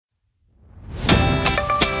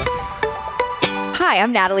Hi,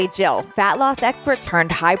 I'm Natalie Jill, fat loss expert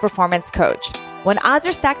turned high performance coach. When odds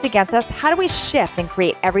are stacked against us, how do we shift and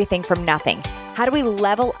create everything from nothing? How do we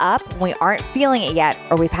level up when we aren't feeling it yet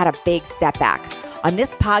or we've had a big setback? On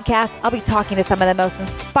this podcast, I'll be talking to some of the most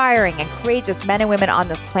inspiring and courageous men and women on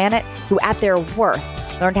this planet who, at their worst,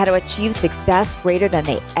 learned how to achieve success greater than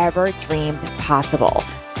they ever dreamed possible,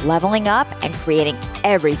 leveling up and creating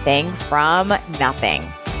everything from nothing.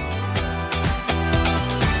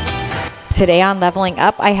 Today on Leveling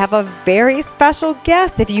Up, I have a very special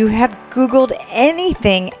guest. If you have Googled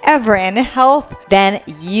anything ever in health, then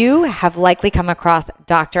you have likely come across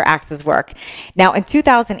Dr. Axe's work. Now, in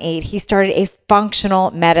 2008, he started a functional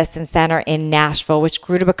medicine center in Nashville, which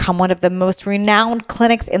grew to become one of the most renowned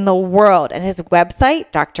clinics in the world. And his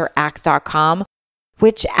website, draxe.com,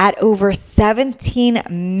 which at over 17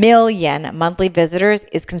 million monthly visitors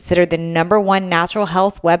is considered the #1 natural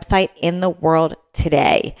health website in the world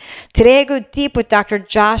today. Today, I go deep with Dr.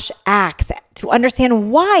 Josh Axe to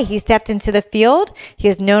understand why he stepped into the field he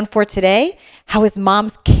is known for today, how his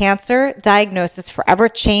mom's cancer diagnosis forever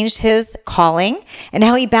changed his calling, and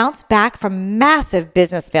how he bounced back from massive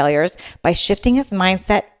business failures by shifting his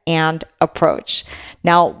mindset and approach.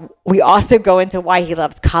 Now, we also go into why he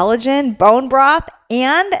loves collagen, bone broth,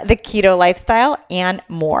 and the keto lifestyle, and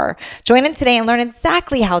more. Join in today and learn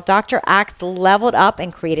exactly how Dr. Axe leveled up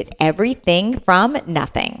and created everything from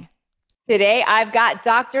nothing. Today, I've got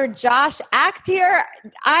Dr. Josh Axe here.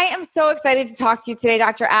 I am so excited to talk to you today,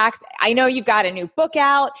 Dr. Axe. I know you've got a new book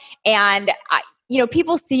out, and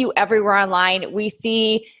people see you everywhere online. We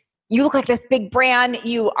see you look like this big brand.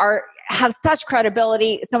 You have such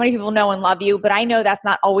credibility. So many people know and love you, but I know that's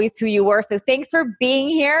not always who you were. So thanks for being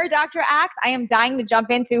here, Dr. Axe. I am dying to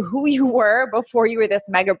jump into who you were before you were this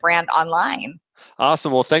mega brand online.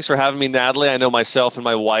 Awesome. Well, thanks for having me, Natalie. I know myself and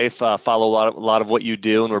my wife follow a lot of what you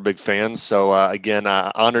do, and we're big fans. So again,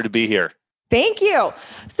 honored to be here. Thank you.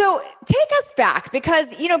 So take us back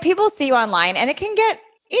because, people see you online and it can get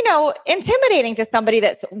intimidating to somebody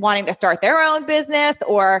that's wanting to start their own business,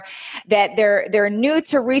 or that they're new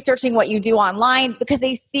to researching what you do online because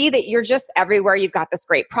they see that you're just everywhere. You've got this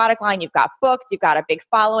great product line, you've got books, you've got a big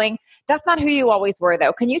following. That's not who you always were,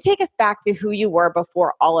 though. Can you take us back to who you were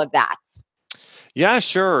before all of that? Yeah,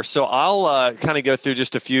 sure. So I'll kind of go through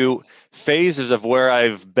just a few phases of where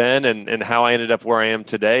I've been and how I ended up where I am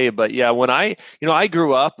today. But yeah, when I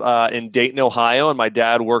grew up in Dayton, Ohio, and my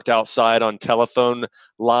dad worked outside on telephone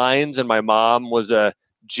lines, and my mom was a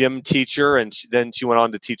gym teacher, and then she went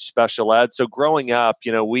on to teach special ed. So growing up,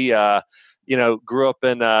 we grew up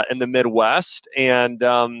in the Midwest, and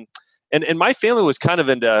my family was kind of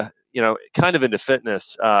into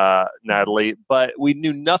fitness, Natalie, but we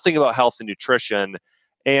knew nothing about health and nutrition.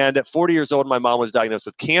 And at 40 years old, my mom was diagnosed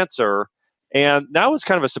with cancer. And that was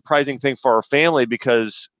kind of a surprising thing for our family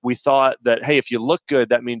because we thought that, hey, if you look good,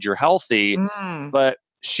 that means you're healthy. But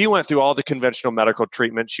she went through all the conventional medical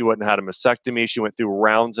treatment. She went and had a mastectomy. She went through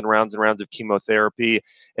rounds and rounds and rounds of chemotherapy.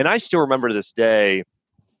 And I still remember to this day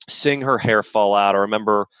seeing her hair fall out. I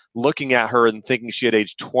remember looking at her and thinking she had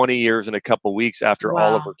aged 20 years in a couple of weeks after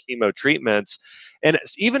all of her chemo treatments. And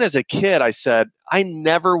even as a kid, I said, I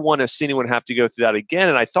never want to see anyone have to go through that again.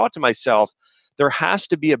 And I thought to myself, there has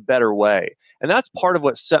to be a better way. And that's part of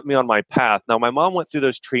what set me on my path. Now, my mom went through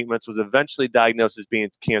those treatments, was eventually diagnosed as being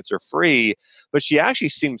cancer-free, but she actually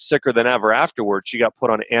seemed sicker than ever afterwards. She got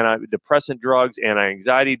put on antidepressant drugs,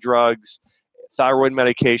 anti-anxiety drugs, thyroid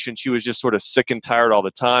medication. She was just sort of sick and tired all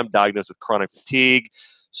the time, diagnosed with chronic fatigue.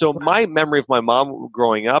 So my memory of my mom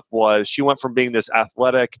growing up was she went from being this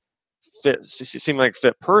athletic, fit, seeming like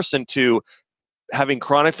fit person to having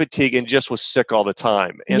chronic fatigue and just was sick all the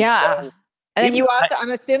time. And and then you also,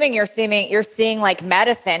 I'm assuming you're seeing like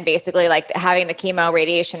medicine, basically like having the chemo,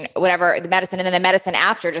 radiation, whatever, the medicine, and then the medicine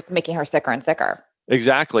after just making her sicker and sicker.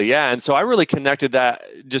 Exactly. Yeah. And so I really connected that,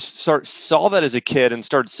 saw that as a kid and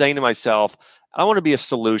started saying to myself, I want to be a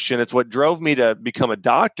solution. It's what drove me to become a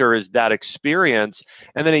doctor, is that experience.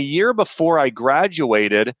 And then a year before I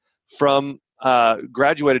graduated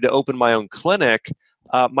to open my own clinic,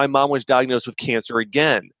 my mom was diagnosed with cancer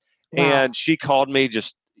again. Wow. And she called me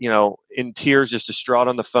just, in tears, just distraught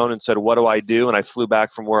on the phone and said, what do I do? And I flew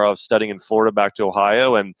back from where I was studying in Florida back to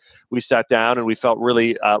Ohio. And we sat down and we felt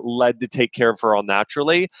really led to take care of her all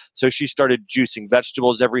naturally. So she started juicing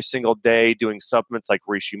vegetables every single day, doing supplements like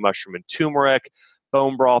reishi mushroom and turmeric,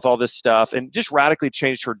 bone broth, all this stuff, and just radically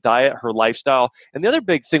changed her diet, her lifestyle. And the other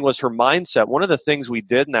big thing was her mindset. One of the things we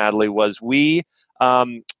did, Natalie, was we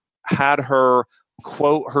had her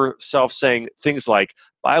quote herself saying things like,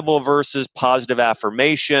 Bible verses, positive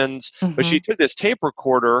affirmations. But she took this tape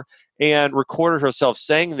recorder and recorded herself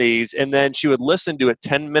saying these, and then she would listen to it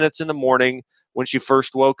 10 minutes in the morning when she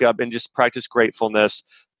first woke up and just practice gratefulness,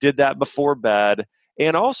 did that before bed.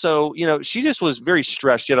 And also, she just was very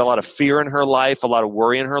stressed. She had a lot of fear in her life, a lot of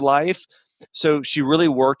worry in her life. So she really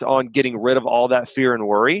worked on getting rid of all that fear and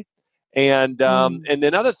worry. And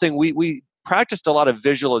another thing, we practiced a lot of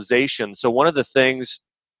visualization. So one of the things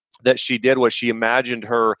that she did was she imagined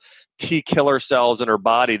her T killer cells in her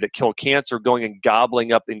body that kill cancer going and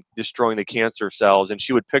gobbling up and destroying the cancer cells. And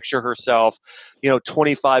she would picture herself,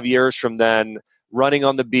 25 years from then, running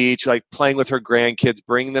on the beach, like playing with her grandkids,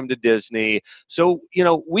 bringing them to Disney. So,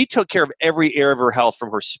 we took care of every area of her health,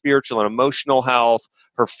 from her spiritual and emotional health,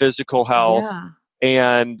 her physical health. Yeah.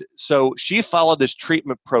 And so she followed this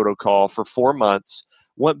treatment protocol for 4 months,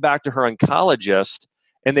 went back to her oncologist,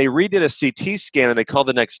 and they redid a CT scan, and they called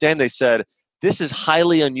the next day and they said, "This is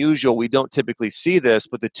highly unusual. We don't typically see this,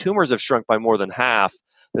 but the tumors have shrunk by more than half."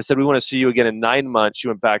 They said, "We want to see you again in 9 months." She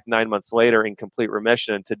went back 9 months later in complete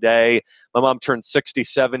remission. And today, my mom turned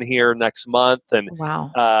 67 here next month. And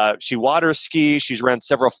wow. She water skis. She's ran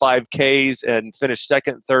several 5Ks and finished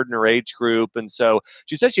second and third in her age group. And so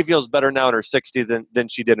she said she feels better now in her 60s than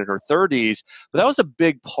she did in her 30s. But that was a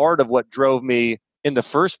big part of what drove me in the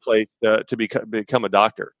first place to become a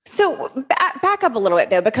doctor. So back up a little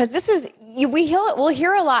bit though, because this is, we'll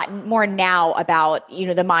hear a lot more now about,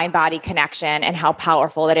 the mind body connection and how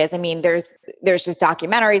powerful that is. I mean, there's just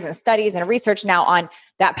documentaries and studies and research now on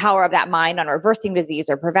that power of that mind on reversing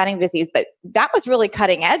disease or preventing disease. But that was really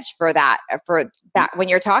cutting edge for that when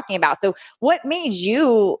you're talking about. So what made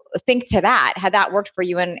you think to that? Had that worked for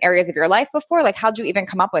you in areas of your life before? Like, how'd you even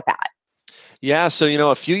come up with that? Yeah, so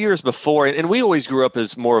a few years before, and we always grew up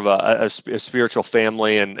as more of a spiritual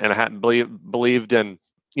family, and I believed in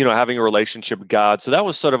having a relationship with God. So that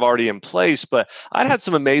was sort of already in place. But I'd had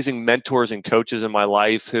some amazing mentors and coaches in my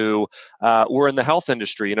life who were in the health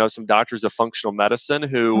industry. Some doctors of functional medicine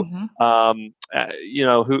who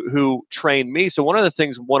who trained me. So one of the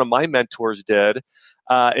things one of my mentors did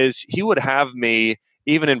is he would have me,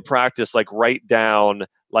 even in practice, like write down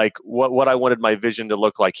like what I wanted my vision to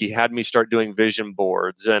look like. He had me start doing vision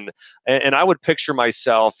boards, and I would picture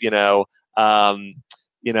myself, with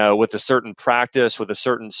a certain practice, with a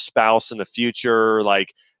certain spouse in the future,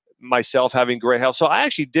 like myself having great health. So I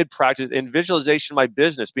actually did practice in visualization, my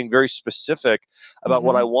business, being very specific about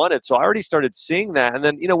what I wanted. So I already started seeing that. And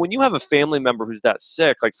then, when you have a family member who's that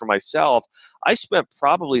sick, like for myself, I spent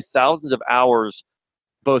probably thousands of hours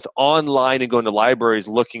both online and going to libraries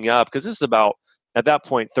looking up, because this is about, at that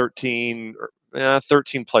point, 13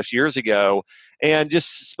 plus years ago, and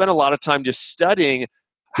just spent a lot of time just studying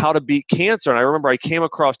how to beat cancer. And I remember I came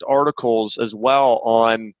across articles as well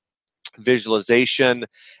on visualization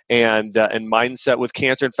and mindset with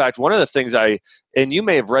cancer. In fact, one of the things and you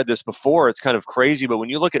may have read this before, it's kind of crazy, but when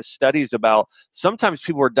you look at studies about sometimes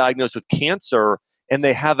people are diagnosed with cancer and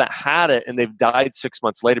they haven't had it and they've died 6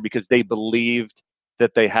 months later because they believed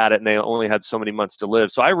that they had it and they only had so many months to live.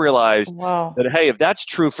 So I realized that, hey, if that's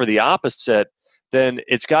true for the opposite, then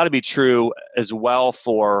it's got to be true as well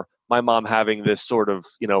for my mom having this sort of,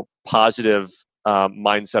 positive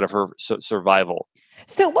mindset of her survival.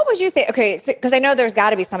 So what would you say? Okay, because I know there's got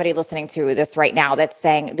to be somebody listening to this right now that's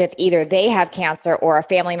saying that either they have cancer or a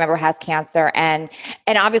family member has cancer, and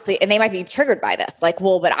obviously, and they might be triggered by this. Like,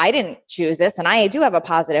 well, but I didn't choose this, and I do have a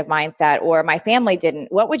positive mindset, or my family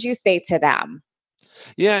didn't. What would you say to them?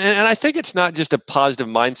 Yeah, and I think it's not just a positive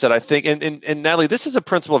mindset. I think, and Natalie, this is a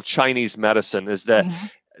principle of Chinese medicine, is that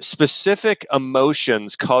specific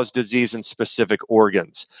emotions cause disease in specific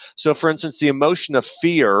organs. So, for instance, the emotion of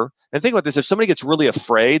fear, and think about this, if somebody gets really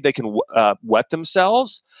afraid, they can wet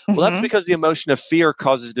themselves. Well, that's because the emotion of fear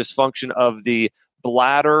causes dysfunction of the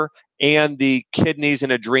bladder and the kidneys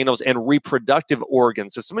and adrenals and reproductive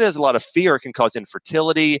organs. So if somebody has a lot of fear, it can cause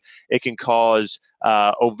infertility, it can cause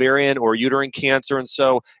ovarian or uterine cancer. And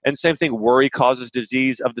same thing, worry causes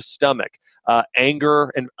disease of the stomach.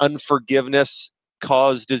 Anger and unforgiveness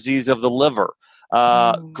cause disease of the liver.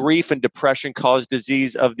 Grief and depression cause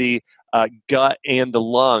disease of the gut and the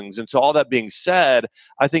lungs. And so all that being said,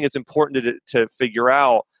 I think it's important to figure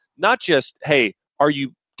out not just, hey, are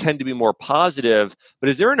you tend to be more positive, but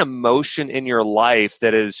is there an emotion in your life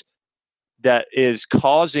that is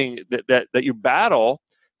causing that you battle,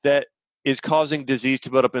 that is causing disease to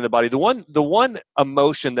build up in the body? The one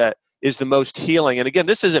emotion that is the most healing, and again,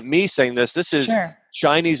 this isn't me saying this is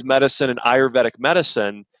Chinese medicine and Ayurvedic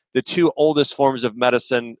medicine, the two oldest forms of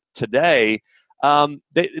medicine today,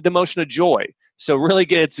 the emotion of joy. So really,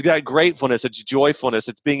 it's got gratefulness, it's joyfulness,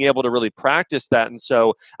 it's being able to really practice that. And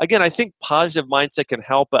so, again, I think positive mindset can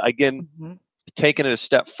help. But again, Mhm. taking it a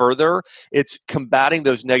step further, it's combating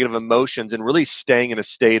those negative emotions and really staying in a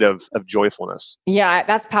state of joyfulness. Yeah,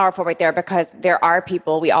 that's powerful right there, because there are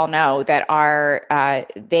people we all know that are,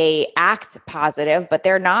 they act positive, but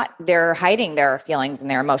they're hiding their feelings and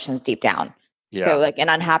their emotions deep down. So, Yeah, like an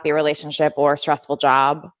unhappy relationship or stressful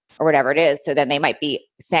job or whatever it is. So then they might be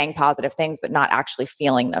saying positive things, but not actually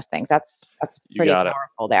feeling those things. That's you pretty got it.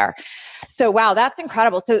 powerful there. So, wow, that's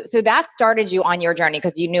incredible. So that started you on your journey,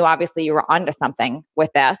 because you knew obviously you were onto something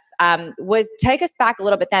with this. Was take us back a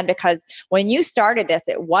little bit then, because when you started this,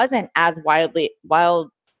 it wasn't as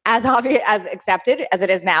as obvious, as accepted as it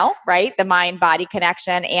is now, right? The mind body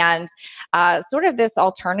connection and sort of this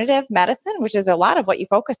alternative medicine, which is a lot of what you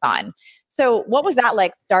focus on. So, what was that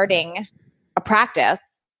like starting a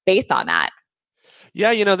practice based on that?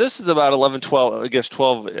 Yeah, this is about 11, 12, I guess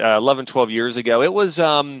 12, 11, 12 years ago. It was,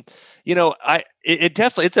 it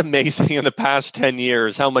definitely, it's amazing in the past 10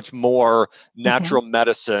 years how much more Mhm. natural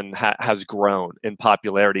medicine has grown in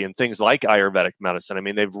popularity, and things like Ayurvedic medicine. I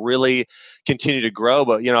mean, they've really continued to grow.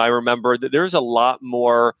 But, I remember that there's a lot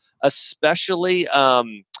more, especially, there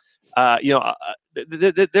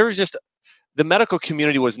was just, the medical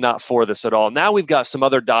community was not for this at all. Now we've got some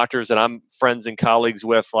other doctors that I'm friends and colleagues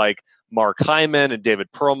with, like Mark Hyman and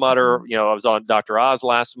David Perlmutter. Mhm. I was on Dr. Oz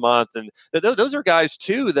last month, and those are guys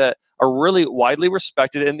too that are really widely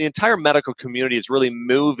respected, and the entire medical community is really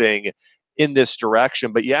moving in this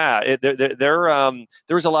direction. But yeah, there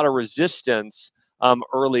was a lot of resistance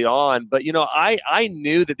early on. But I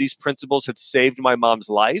knew that these principles had saved my mom's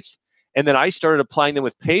life. And then I started applying them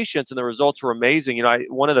with patients, and the results were amazing.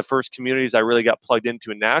 One of the first communities I really got plugged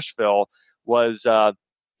into in Nashville was the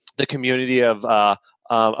community of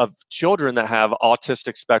children that have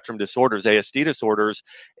autistic spectrum disorders, ASD disorders,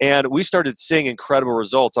 and we started seeing incredible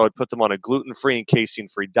results. I would put them on a gluten-free and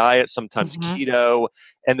casein-free diet, sometimes Mhm. keto,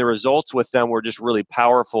 and the results with them were just really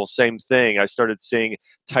powerful. Same thing. I started seeing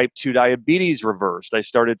type 2 diabetes reversed. I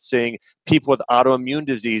started seeing people with autoimmune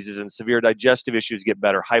diseases and severe digestive issues get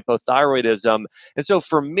better, hypothyroidism. And so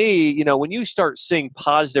for me, when you start seeing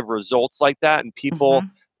positive results like that, and people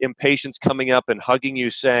Mhm. and patients coming up and hugging you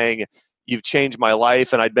saying, "You've changed my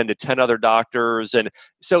life," and I'd been to 10 other doctors. And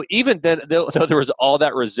so even then, though there was all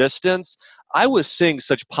that resistance, I was seeing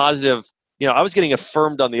such positive, I was getting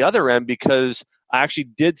affirmed on the other end because I actually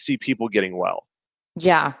did see people getting well.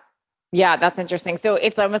 Yeah. Yeah, that's interesting. So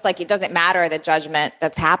it's almost like it doesn't matter the judgment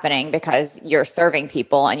that's happening, because you're serving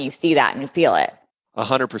people and you see that and you feel it.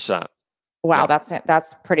 100%. Wow, Yeah.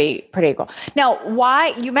 that's pretty cool. Now, why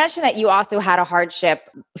you mentioned that you also had a hardship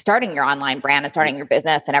starting your online brand and starting your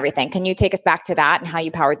business and everything. Can you take us back to that and how you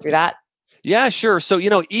powered through that? Yeah, sure. So,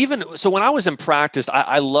 even so, when I was in practice,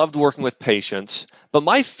 I loved working with patients. But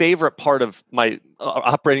my favorite part of my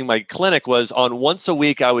operating my clinic was on once a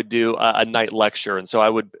week, I would do a night lecture. And so I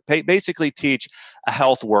would basically teach a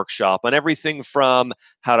health workshop on everything from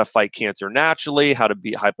how to fight cancer naturally, how to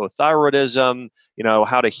beat hypothyroidism,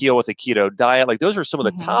 how to heal with a keto diet. Like, those are some of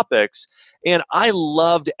the Mhm. topics. And I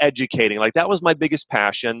loved educating. Like, that was my biggest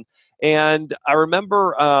passion. And I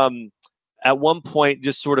remember, at one point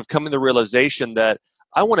just sort of coming to the realization that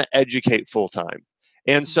I want to educate full time.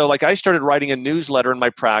 And so, like, I started writing a newsletter in my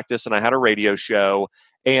practice, and I had a radio show,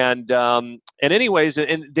 and anyways,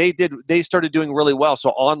 and they started doing really well. So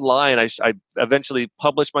online, I eventually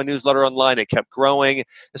published my newsletter online. It kept growing,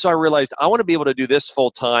 and so I realized I want to be able to do this full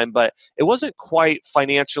time, but it wasn't quite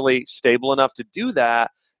financially stable enough to do that.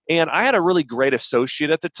 And I had a really great associate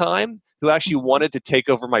at the time who actually wanted to take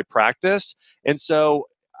over my practice, and so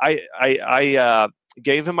I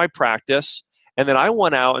gave him my practice, and then I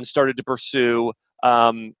went out and started to pursue,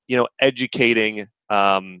 educating,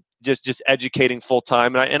 just educating full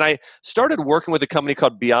time. And I started working with a company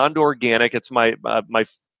called Beyond Organic. It's my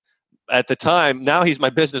at the time, now he's my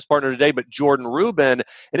business partner today, but Jordan Rubin.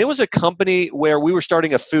 And it was a company where we were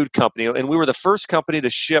starting a food company, and we were the first company to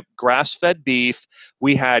ship grass-fed beef.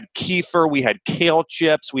 We had kefir, we had kale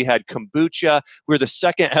chips, we had kombucha. We were the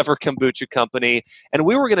second ever kombucha company, and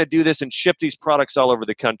we were going to do this and ship these products all over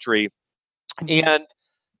the country. Mhm. And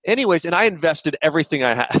anyways, and I invested everything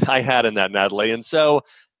I had in that, Natalie. And so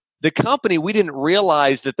the company, we didn't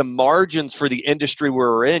realize that the margins for the industry we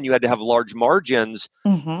were in, you had to have large margins.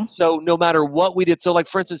 Mhm. So no matter what we did, so like,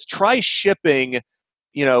 for instance, try shipping,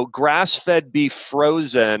 grass-fed beef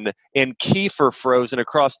frozen and kefir frozen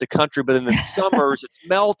across the country, but in the summers it's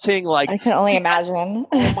melting. Like, I can only we had, imagine.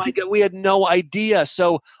 oh my God, we had no idea.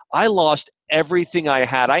 So I lost everything I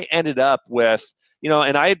had. I ended up with,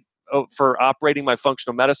 and I for operating my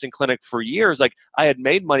functional medicine clinic for years. Like I had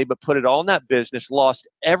made money, but put it all in that business, lost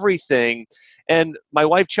everything. And my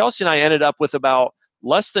wife, Chelsea, and I ended up with about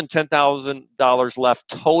less than $10,000 left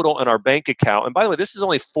total in our bank account. And by the way, this is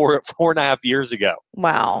only 4.5 years ago.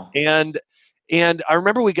 Wow. And I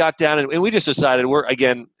remember we got down and we just decided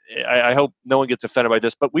I hope no one gets offended by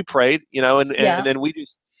this, but we prayed, and then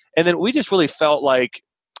we just really felt like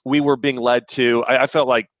we were being led to, I felt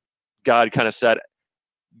like God kind of said,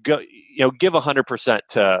 go, give 100%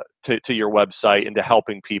 to your website and to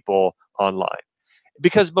helping people online.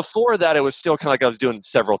 Because before that, it was still kind of like I was doing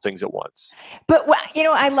several things at once. But,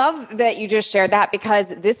 I love that you just shared that, because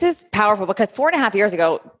this is powerful, because 4.5 years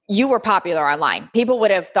ago, you were popular online. People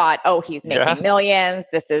would have thought, oh, he's making millions.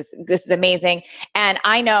 This is amazing. And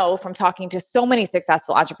I know from talking to so many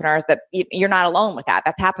successful entrepreneurs that you're not alone with that.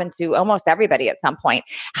 That's happened to almost everybody at some point.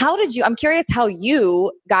 I'm curious how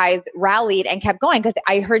you guys rallied and kept going, because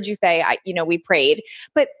I heard you say, we prayed,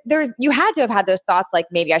 but you had to have had those thoughts like,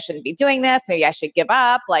 maybe I shouldn't be doing this. Maybe I should give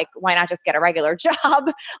up. Like, why not just get a regular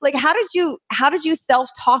job? Like, how did you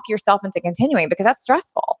self-talk yourself into continuing? Because that's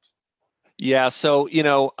stressful. Yeah. So,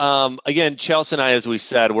 again, Chelsea and I, as we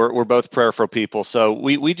said, we're both prayerful people. So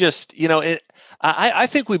we just, I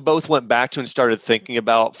think we both went back to and started thinking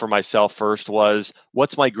about, for myself first, was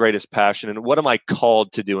what's my greatest passion and what am I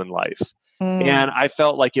called to do in life? And I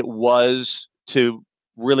felt like it was to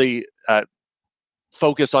really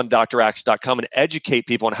focus on drax.com and educate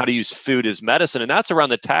people on how to use food as medicine. And that's around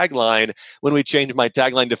the tagline when we changed my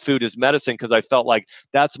tagline to food as medicine, because I felt like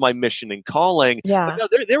that's my mission and calling. Yeah. But no,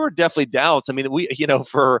 there were definitely doubts. I mean,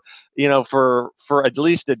 for at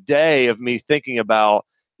least a day of me thinking about,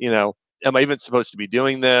 am I even supposed to be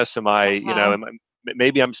doing this?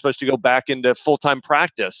 Maybe I'm supposed to go back into full-time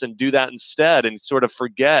practice and do that instead and sort of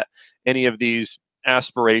forget any of these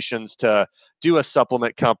aspirations to do a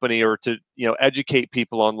supplement company or to educate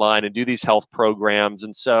people online and do these health programs.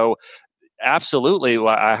 And so absolutely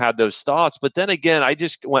I had those thoughts, but then again I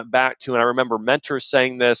just went back to, and I remember mentors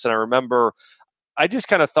saying this, and I remember I just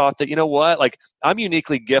kind of thought that, like I'm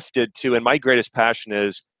uniquely gifted to, and my greatest passion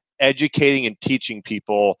is educating and teaching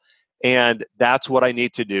people, and that's what I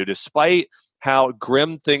need to do despite how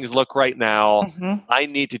grim things look right now. I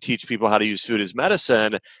need to teach people how to use food as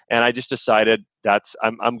medicine. And I just decided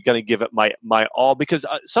I'm going to give it my all, because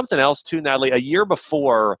something else too, Natalie, a year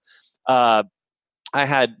before, I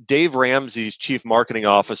had Dave Ramsey's chief marketing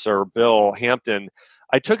officer, Bill Hampton.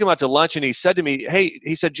 I took him out to lunch and he said to me,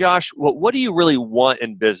 he said, Josh, what do you really want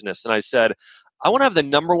in business? And I said, I want to have the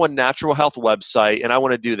 #1 natural health website and I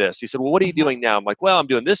want to do this. He said, well, what are you doing now? I'm like, well, I'm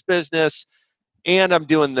doing this business and I'm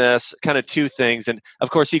doing this, kind of two things. And of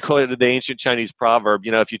course he quoted the ancient Chinese proverb,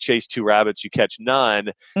 if you chase 2 rabbits, you catch none.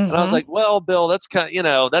 And I was like, well, Bill, that's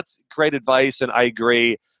that's great advice. And I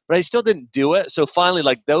agree, but I still didn't do it. So finally,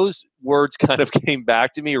 like those words kind of came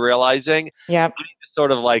back to me, realizing I need to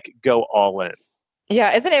sort of like go all in.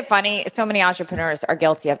 Yeah. Isn't it funny? So many entrepreneurs are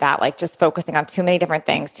guilty of that, like just focusing on too many different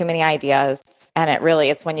things, too many ideas. And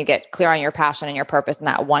it's when you get clear on your passion and your purpose and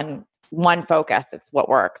that one focus, it's what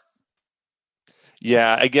works.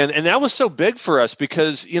 Yeah, again, and that was so big for us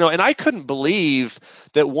because, and I couldn't believe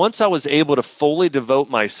that once I was able to fully devote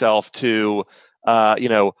myself to,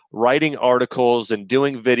 writing articles and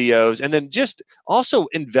doing videos, and then just also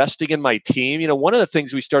investing in my team. One of the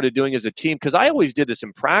things we started doing as a team, because I always did this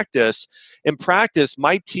in practice. In practice,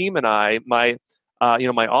 my team and I, my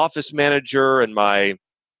office manager and my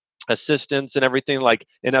assistants and everything, like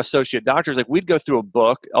and associate doctors, like we'd go through a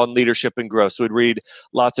book on leadership and growth. So we'd read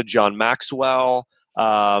lots of John Maxwell,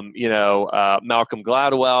 Malcolm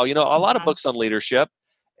Gladwell, a lot of books on leadership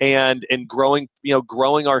and growing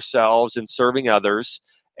ourselves and serving others.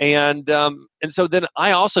 And so then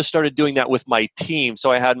I also started doing that with my team.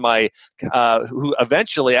 So I had my who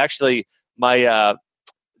eventually actually my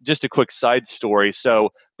just a quick side story.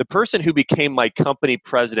 So the person who became my company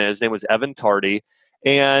president, his name was Evan Tardy.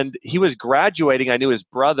 And he was graduating. I knew his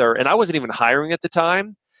brother, and I wasn't even hiring at the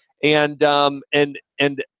time.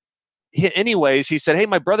 Anyways, he said, "Hey,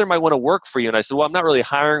 my brother might want to work for you." And I said, "Well, I'm not really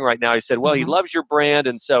hiring right now." He said, "Well, he loves your brand,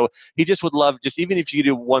 and so he just would love even if you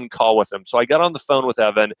do one call with him." So I got on the phone with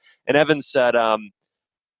Evan, and Evan said, and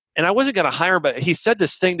I wasn't going to hire him, but he said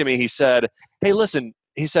this thing to me. He said, "Hey, listen."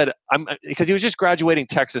 He said, because he was just graduating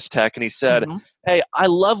Texas Tech, and he said, "Hey, I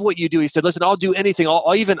love what you do." He said, "Listen, I'll do anything.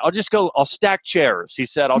 I'll stack chairs." He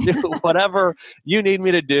said, "I'll do whatever you need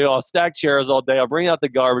me to do. I'll stack chairs all day. I'll bring out the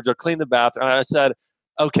garbage. I'll clean the bathroom." And I said,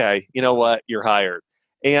 "Okay, you know what? You're hired."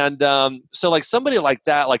 And so like somebody like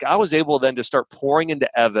that, like I was able then to start pouring into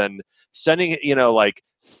Evan, sending,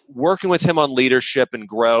 working with him on leadership and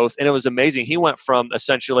growth. And it was amazing. He went from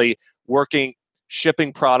essentially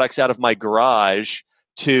shipping products out of my garage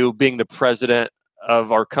to being the president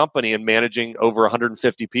of our company and managing over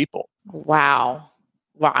 150 people. Wow.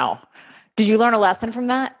 Did you learn a lesson from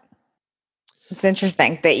that? It's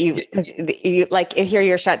interesting that you like here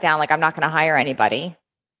you're shut down. Like, I'm not going to hire anybody.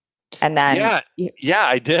 And then,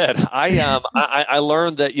 I did. I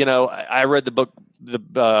learned that, I read the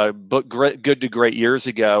book Good to Great years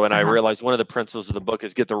ago. And I realized one of the principles of the book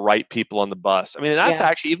is get the right people on the bus. I mean, that's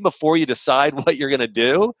actually, even before you decide what you're going to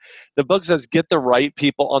do, the book says, get the right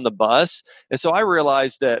people on the bus. And so I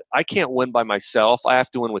realized that I can't win by myself. I have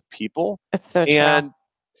to win with people. It's so true.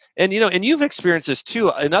 And you've experienced this too.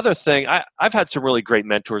 Another thing, I've had some really great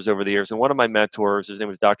mentors over the years. And one of my mentors, his name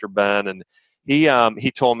was Dr. Ben, and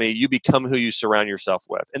he told me, you become who you surround yourself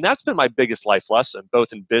with. And that's been my biggest life lesson,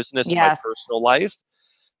 both in business and my personal life.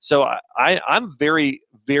 So I'm very,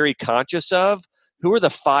 very conscious of who are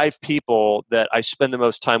the 5 people that I spend the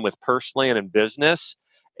most time with personally and in business.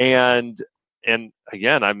 And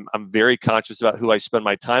again, I'm very conscious about who I spend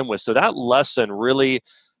my time with. So that lesson really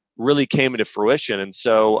came into fruition. And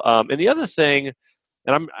so, and the other thing,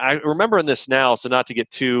 and I remembering this now, so not to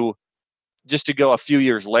get too, just to go a few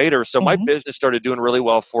years later. So my business started doing really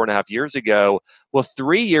well 4.5 years ago. Well,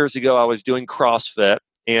 3 years ago, I was doing CrossFit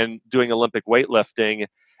and doing Olympic weightlifting.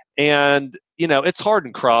 And, it's hard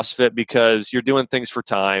in CrossFit because you're doing things for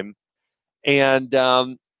time. And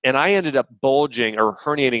I ended up bulging or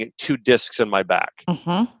herniating 2 discs in my back.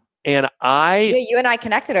 And you and I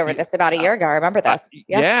connected over this about a year ago. I remember this.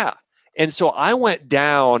 Yeah. And so I went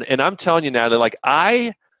down, and I'm telling you now that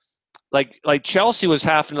like Chelsea was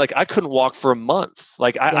having, like, I couldn't walk for a month.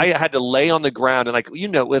 Like I had to lay on the ground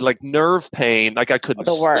and with like nerve pain, like I couldn't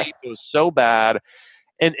sleep. It was so bad.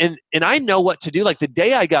 And I know what to do. Like the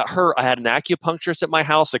day I got hurt, I had an acupuncturist at my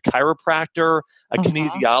house, a chiropractor, a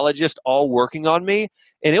kinesiologist, all working on me.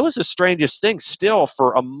 And it was the strangest thing. Still,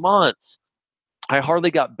 for a month, I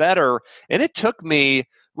hardly got better. And it took me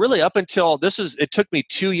really up until it took me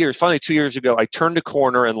 2 years. Finally, 2 years ago, I turned a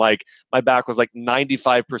corner and like my back was like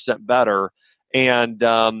 95% better. And,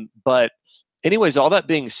 but anyways, all that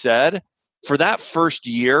being said, for that first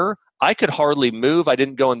year, I could hardly move. I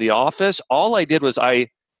didn't go in the office. All I did was I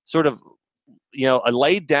sort of, I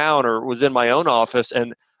laid down or was in my own office,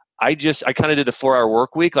 and I kind of did the 4-hour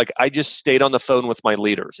work week. Like I just stayed on the phone with my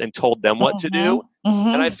leaders and told them what to do.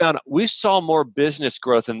 And I found we saw more business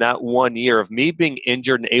growth in that 1 year of me being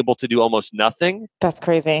injured and able to do almost nothing. That's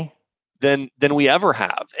crazy. Than we ever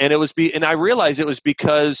have. And and I realized it was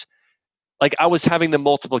because like I was having the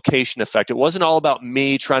multiplication effect. It wasn't all about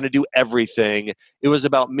me trying to do everything. It was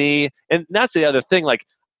about me. And that's the other thing. Like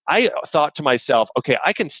I thought to myself, okay,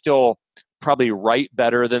 I can still probably write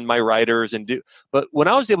better than my writers but when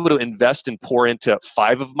I was able to invest and pour into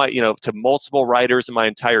 5 of my, to multiple writers in my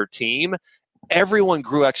entire team, everyone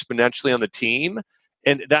grew exponentially on the team.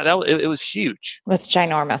 And it was huge. That's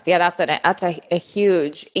ginormous. Yeah, that's a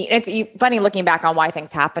huge, it's funny looking back on why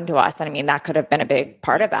things happen to us. And I mean, that could have been a big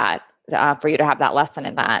part of that. For you to have that lesson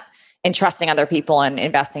in that, in trusting other people and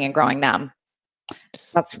investing and growing them.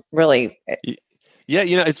 That's really... Yeah,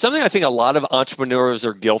 it's something I think a lot of entrepreneurs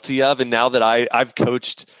are guilty of. And now that I've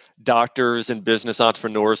coached doctors and business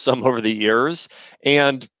entrepreneurs some over the years,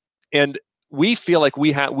 and we feel like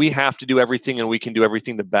we have to do everything and we can do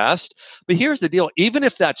everything the best. But here's the deal. Even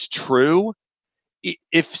if that's true,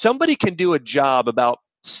 if somebody can do a job about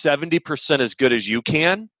 70% as good as you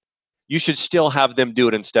can, you should still have them do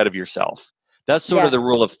it instead of yourself. That's sort of the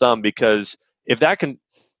rule of thumb, because if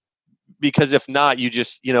if not, you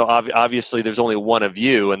just, obviously there's only one of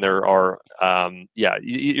you, and there are,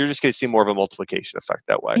 you're just going to see more of a multiplication effect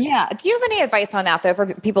that way. Yeah. Do you have any advice on that though,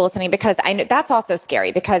 for people listening? Because I know that's also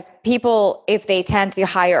scary, because people, if they tend to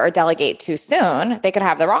hire or delegate too soon, they could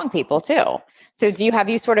have the wrong people too. So have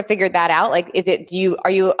you sort of figured that out? Like,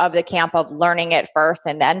 are you of the camp of learning it first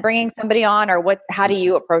and then bringing somebody on, or how do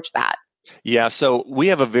you approach that? Yeah, so we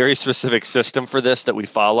have a very specific system for this that we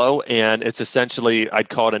follow, and it's essentially, I'd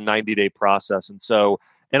call it a 90-day process.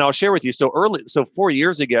 And I'll share with you. So 4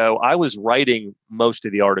 years ago, I was writing most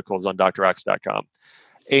of the articles on drax.com.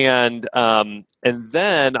 And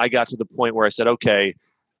then I got to the point where I said, okay,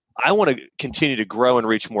 I want to continue to grow and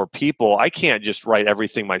reach more people. I can't just write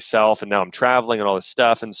everything myself. And now I'm traveling and all this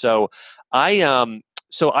stuff. And so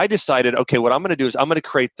I decided, okay, what I'm going to do is I'm going to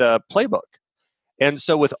create the playbook. And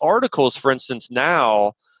so with articles, for instance,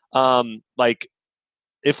 now, like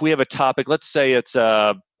if we have a topic, let's say it's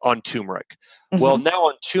on turmeric. Well, now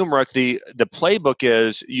on turmeric, the playbook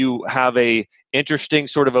is you have a interesting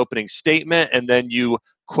sort of opening statement, and then you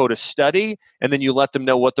quote a study, and then you let them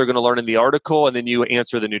know what they're going to learn in the article, and then you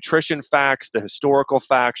answer the nutrition facts, the historical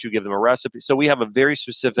facts, you give them a recipe. So we have a very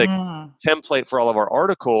specific template for all of our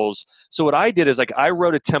articles. So what I did is like I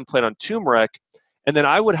wrote a template on turmeric, and then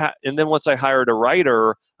and then once I hired a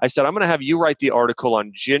writer, I said, I'm going to have you write the article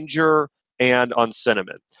on ginger and on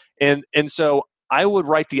cinnamon. And so I would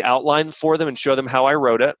write the outline for them and show them how I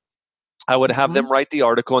wrote it. I would have them write the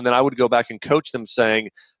article, and then I would go back and coach them saying,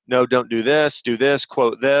 no, don't do this,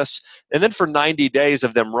 quote this. And then for 90 days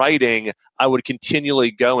of them writing, I would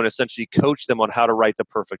continually go and essentially coach them on how to write the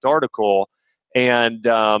perfect article. And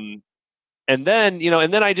then, and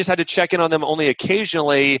then I just had to check in on them only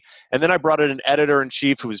occasionally. And then I brought in an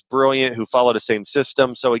editor-in-chief who was brilliant, who followed the same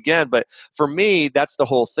system. So again, but for me, that's the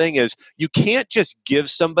whole thing is you can't just give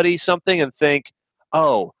somebody something and think,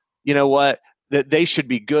 oh, you know what, that they should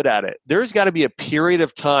be good at it. There's got to be a period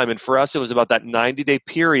of time. And for us, it was about that 90-day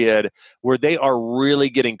period where they are really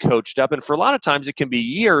getting coached up. And for a lot of times it can be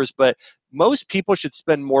years, but most people should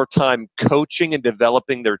spend more time coaching and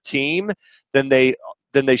developing their team than they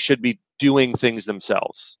should be doing things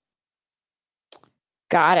themselves.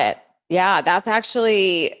 Got it. Yeah, that's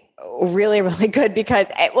actually really, really good because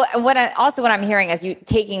what I'm hearing is you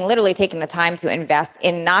literally taking the time to invest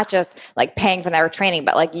in not just like paying for their training,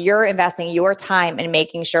 but like you're investing your time in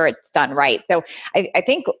making sure it's done right. So I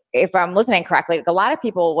think if I'm listening correctly, like a lot of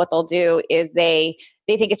people, what they'll do is they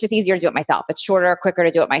think it's just easier to do it myself. It's shorter, quicker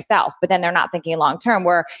to do it myself. But then they're not thinking long-term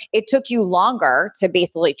where it took you longer to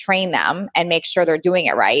basically train them and make sure they're doing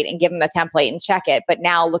it right and give them the template and check it. But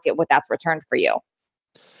now look at what that's returned for you.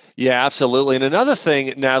 Yeah, absolutely. And another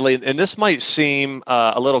thing, Natalie, and this might seem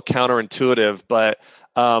a little counterintuitive, but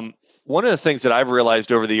one of the things that I've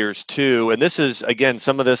realized over the years too, and this is, again,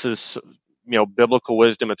 some of this is, biblical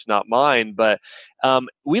wisdom, it's not mine, but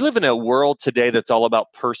we live in a world today that's all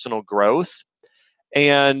about personal growth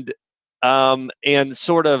and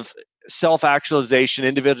sort of self-actualization,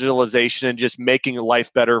 individualization, and just making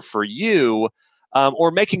life better for you.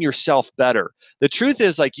 Or making yourself better. The truth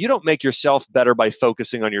is, like, you don't make yourself better by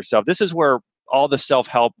focusing on yourself. This is where all the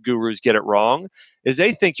self-help gurus get it wrong, is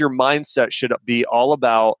they think your mindset should be all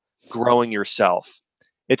about growing yourself.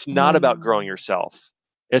 It's not about growing yourself.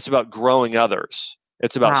 It's about growing others.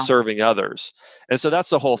 It's about serving others. And so that's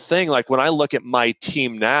the whole thing. Like when I look at my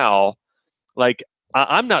team now, like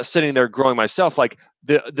I'm not sitting there growing myself. Like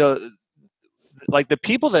the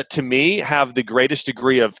people that to me have the greatest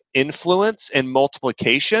degree of influence and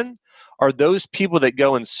multiplication are those people that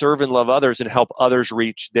go and serve and love others and help others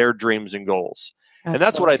reach their dreams and goals.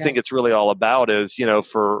 That's what I think it's really all about is,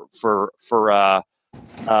 I'll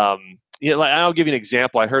give you an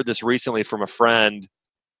example. I heard this recently from a friend.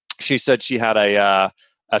 She said she had a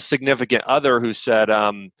significant other who said,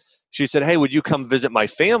 she said, hey, would you come visit my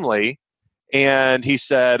family? And he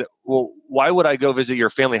said, well, why would I go visit your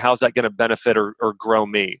family? How's that going to benefit or grow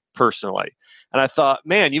me personally? And I thought,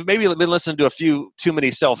 man, you've maybe been listening to a few too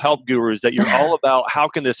many self-help gurus that you're all about, how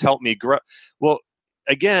can this help me grow? Well,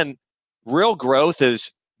 again, real growth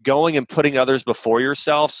is going and putting others before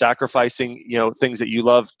yourself, sacrificing, things that you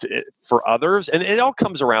love for others. And it all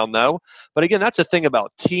comes around though. But again, that's the thing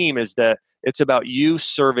about team is that it's about you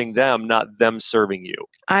serving them, not them serving you.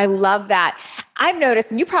 I love that. I've noticed,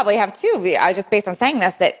 and you probably have too, just based on saying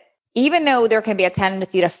this, that even though there can be a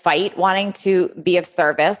tendency to fight wanting to be of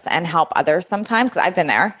service and help others sometimes, because I've been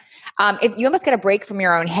there, you almost get a break from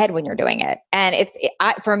your own head when you're doing it. And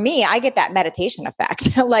for me, I get that meditation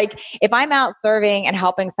effect. Like if I'm out serving and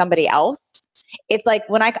helping somebody else, it's like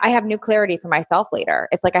when I have new clarity for myself later,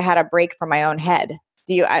 it's like I had a break from my own head.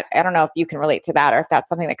 I don't know if you can relate to that or if that's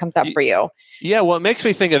something that comes up for you. Yeah. Well, it makes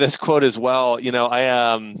me think of this quote as well.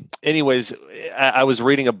 I was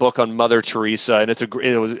reading a book on Mother Teresa and it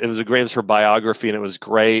was her biography and it was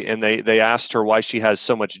great. And they asked her why she has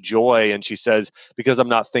so much joy. And she says, because I'm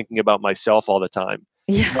not thinking about myself all the time.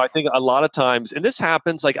 Yeah. So I think a lot of times, and this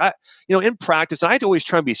happens like in practice, and I always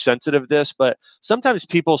try and be sensitive to this, but sometimes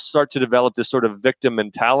people start to develop this sort of victim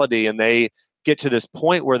mentality and they get to this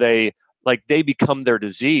point where they become their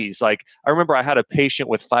disease. Like I remember I had a patient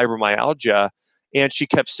with fibromyalgia and she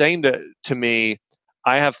kept saying to me,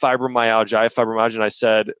 I have fibromyalgia. And I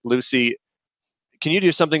said, Lucy, can you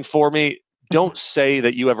do something for me? Don't say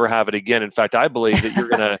that you ever have it again. In fact, I believe that you're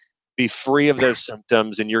going to be free of those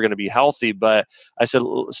symptoms and you're going to be healthy. But I said,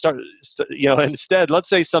 instead, let's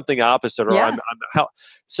say something opposite. Or I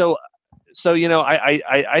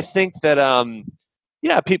think that,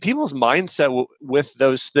 people's mindset with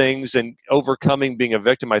those things and overcoming being a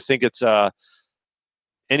victim, I think it's,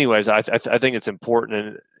 anyways, I think it's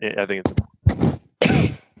important. And I think it's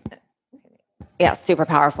Yeah, super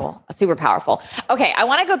powerful, super powerful. Okay, I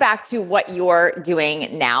want to go back to what you're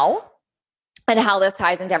doing now and how this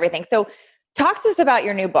ties into everything. So talk to us about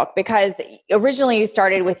your new book, because originally you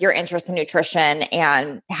started with your interest in nutrition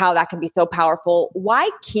and how that can be so powerful. Why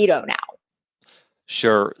keto now?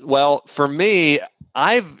 Sure. Well, for me,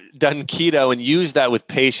 I've done keto and used that with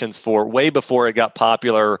patients for way before it got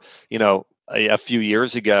popular, a few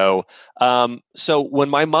years ago. So when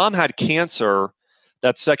my mom had cancer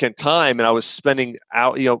that second time and I was spending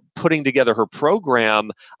out, putting together her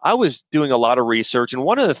program, I was doing a lot of research. And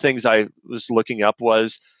one of the things I was looking up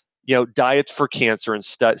was, diets for cancer and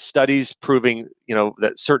studies proving,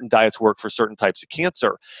 that certain diets work for certain types of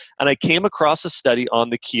cancer. And I came across a study on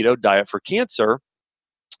the keto diet for cancer.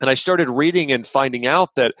 And I started reading and finding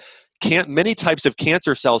out that many types of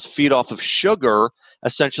cancer cells feed off of sugar,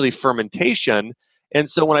 essentially fermentation. And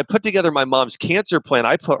so when I put together my mom's cancer plan,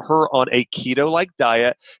 I put her on a keto-like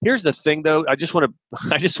diet. Here's the thing, though. I just want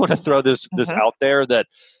to throw this out there that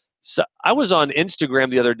I was on Instagram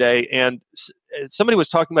the other day, and somebody was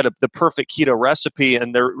talking about the perfect keto recipe,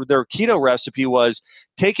 and their keto recipe was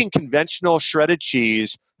taking conventional shredded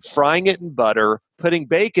cheese, frying it in butter, putting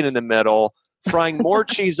bacon in the middle, frying more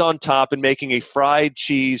cheese on top, and making a fried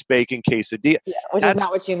cheese bacon quesadilla. Yeah, which is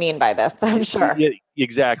not what you mean by this, I'm sure. Yeah,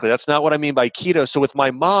 exactly. That's not what I mean by keto. So with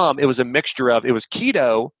my mom, it was a mixture of, it was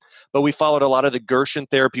keto, but we followed a lot of the Gerson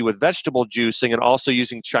therapy with vegetable juicing and also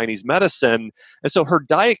using Chinese medicine. And so her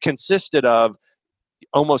diet consisted of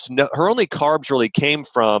her only carbs really came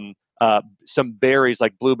from some berries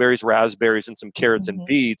like blueberries, raspberries, and some carrots and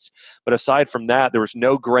beets. But aside from that, there was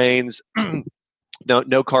no grains.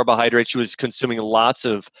 No carbohydrates. She was consuming lots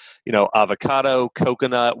of, avocado,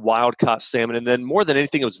 coconut, wild caught salmon, and then more than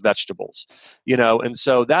anything, it was vegetables. And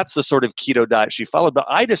so that's the sort of keto diet she followed. But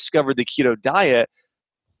I discovered the keto diet,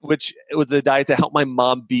 which was the diet that helped my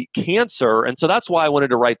mom beat cancer. And so that's why I wanted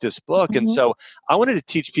to write this book. And so I wanted to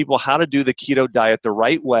teach people how to do the keto diet the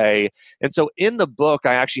right way. And so in the book,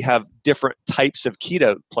 I actually have different types of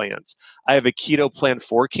keto plans. I have a keto plan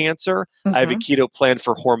for cancer. I have a keto plan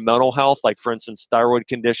for hormonal health, like for instance, thyroid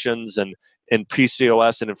conditions and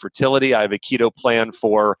PCOS and infertility. I have a keto plan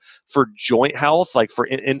for joint health, like for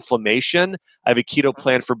inflammation. I have a keto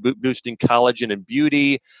plan for boosting collagen and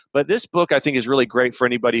beauty. But this book, I think, is really great for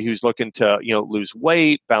anybody who's looking to, lose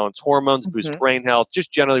weight, balance hormones, boost brain health,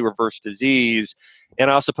 just generally reverse disease. And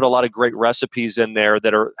I also put a lot of great recipes in there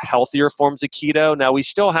that are healthier forms of keto. Now, we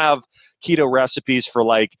still have keto recipes for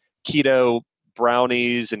like keto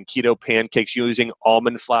brownies and keto pancakes using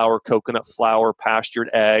almond flour, coconut flour, pastured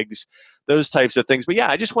eggs, those types of things. But yeah,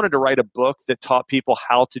 I just wanted to write a book that taught people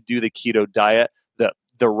how to do the keto diet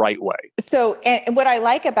the right way. So, and what I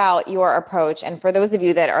like about your approach, and for those of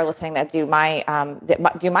you that are listening that do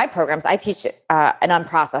my programs, I teach an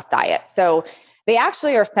unprocessed diet. So they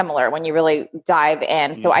actually are similar when you really dive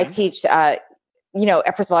in. So I teach, first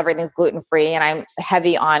of all, everything's gluten-free, and I'm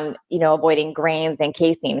heavy on, avoiding grains and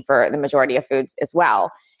casein for the majority of foods as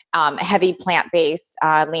well. Heavy plant-based,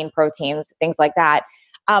 lean proteins, things like that.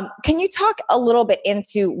 Can you talk a little bit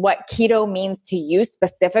into what keto means to you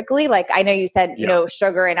specifically? Like, I know you said,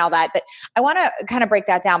 sugar and all that, but I want to kind of break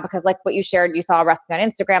that down, because like what you shared, you saw a recipe on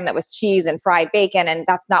Instagram that was cheese and fried bacon, and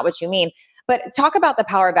that's not what you mean. But talk about the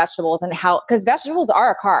power of vegetables and how, because vegetables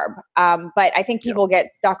are a carb. But I think people get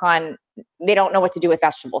stuck on, they don't know what to do with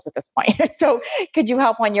vegetables at this point. So could you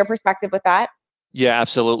help on your perspective with that? Yeah,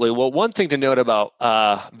 absolutely. Well, one thing to note about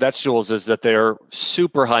vegetables is that they're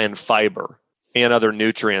super high in fiber and other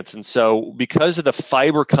nutrients. And so because of the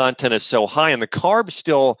fiber content is so high, and the carbs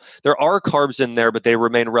there are carbs in there, but they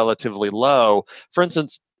remain relatively low. For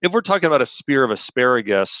instance, if we're talking about a spear of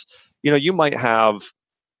asparagus, you might have,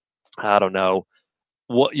 I don't know,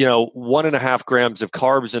 1.5 grams of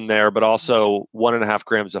carbs in there, but also 1.5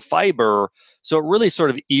 grams of fiber. So it really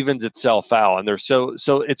sort of evens itself out. And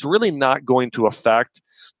so it's really not going to affect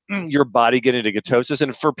your body getting into ketosis.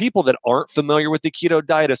 And for people that aren't familiar with the keto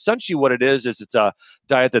diet, essentially what it is it's a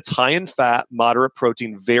diet that's high in fat, moderate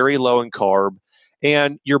protein, very low in carb.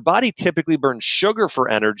 And your body typically burns sugar for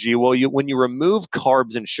energy. Well, when you remove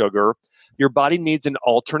carbs and sugar, your body needs an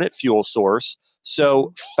alternate fuel source.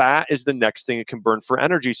 So fat is the next thing it can burn for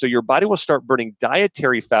energy. So your body will start burning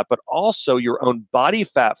dietary fat, but also your own body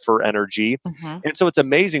fat for energy. And so it's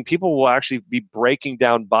amazing. People will actually be breaking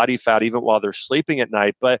down body fat even while they're sleeping at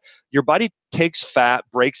night. But your body takes fat,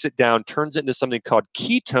 breaks it down, turns it into something called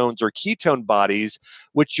ketones or ketone bodies,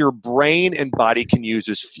 which your brain and body can use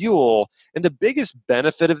as fuel. And the biggest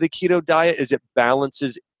benefit of the keto diet is it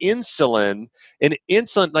balances insulin. And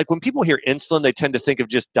insulin, like when people hear insulin, they tend to think of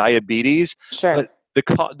just diabetes. Sure. But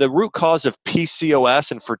the root cause of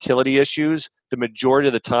PCOS and fertility issues, the majority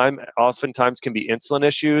of the time, oftentimes can be insulin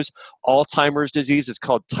issues. Alzheimer's disease is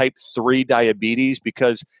called type 3 diabetes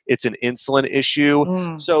because it's an insulin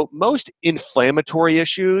issue. So most inflammatory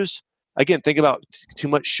issues, again, think about too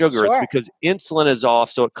much sugar. It's Sure. because insulin is off,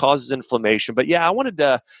 so it causes inflammation. But yeah, I wanted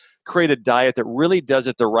to create a diet that really does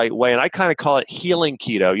it the right way. And I kind of call it healing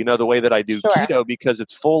keto, the way that I do Sure. keto, because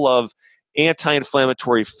it's full of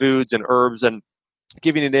anti-inflammatory foods and herbs. And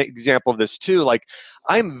give you an example of this too, like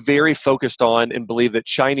I'm very focused on and believe that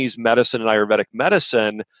Chinese medicine and Ayurvedic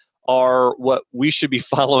medicine are what we should be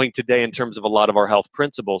following today in terms of a lot of our health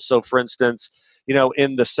principles. So for instance,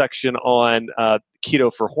 in the section on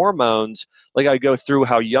keto for hormones, like I go through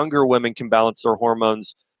how younger women can balance their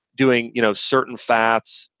hormones doing certain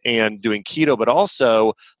fats and doing keto, but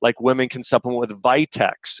also like women can supplement with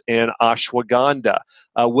Vitex and ashwagandha.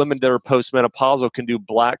 Women that are postmenopausal can do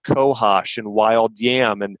black cohosh and wild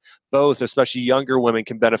yam, and both, especially younger women,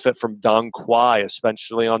 can benefit from dong quai,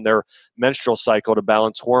 especially on their menstrual cycle to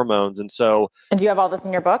balance hormones. And so, And do you have all this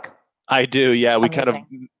in your book? I do. Yeah, we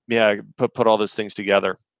Amazing. kind of put all those things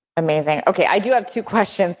together. Amazing. Okay, I do have two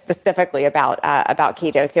questions specifically about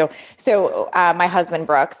keto too. So my husband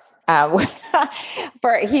Brooks,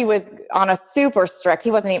 he was on a super strict.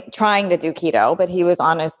 He wasn't even trying to do keto, but he was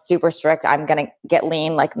on a super strict. I'm going to get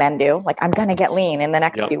lean, like men do. Like I'm going to get lean in the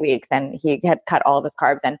next few weeks, and he had cut all of his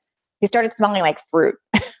carbs, and he started smelling like fruit.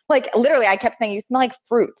 Like literally, I kept saying, "You smell like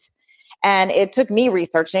fruit," and it took me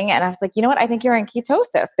researching, and I was like, you know what? I think you're in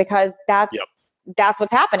ketosis because that's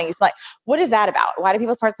what's happening. You smell like, what is that about? Why do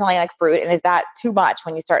people start smelling like fruit? And is that too much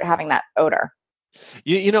when you start having that odor?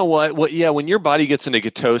 You know what? Well, yeah, when your body gets into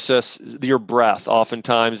ketosis, your breath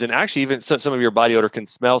oftentimes, and actually even some of your body odor can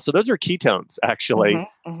smell. So those are ketones, actually,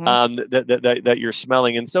 that you're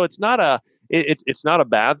smelling. And so it's not a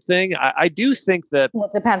bad thing. I do think that. Well,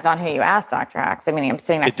 it depends on who you ask, Dr. Axe. I mean, I'm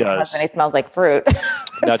sitting next to my husband. He smells like fruit.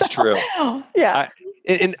 That's true. Yeah.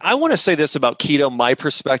 And I want to say this about keto, my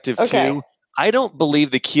perspective too. I don't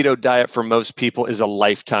believe the keto diet for most people is a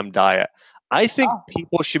lifetime diet. I think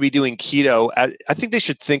people should be doing keto. I think they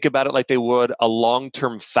should think about it like they would a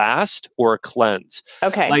long-term fast or a cleanse.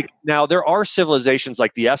 Okay. Like now there are civilizations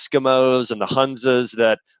like the Eskimos and the Hunzas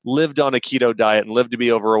that lived on a keto diet and lived to be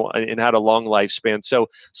and had a long lifespan. So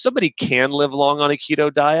somebody can live long on a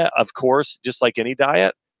keto diet, of course, just like any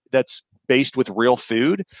diet that's based with real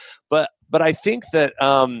food. But I think that,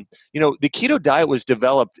 the keto diet was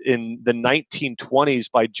developed in the 1920s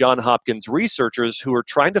by Johns Hopkins researchers who were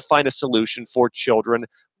trying to find a solution for children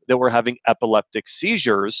that were having epileptic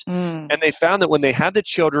seizures. And they found that when they had the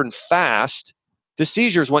children fast, the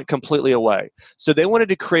seizures went completely away. So they wanted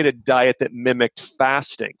to create a diet that mimicked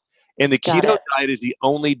fasting. And the keto diet is the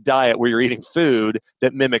only diet where you're eating food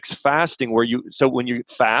that mimics fasting, so when you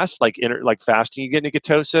fast, like fasting, you get into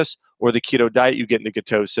ketosis, or the keto diet, you get into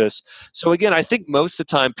ketosis. So again, I think most of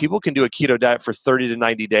the time people can do a keto diet for 30 to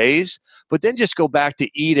 90 days, but then just go back to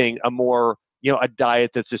eating a more, a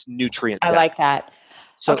diet that's just nutrient dense. I like that.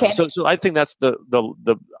 So, so I think that's the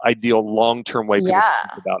ideal long-term way people to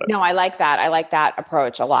think about it. No, I like that. I like that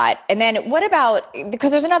approach a lot. And then what about,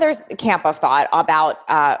 because there's another camp of thought about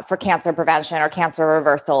for cancer prevention or cancer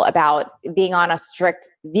reversal about being on a strict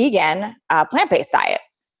vegan plant-based diet.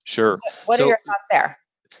 Sure. What are your thoughts there?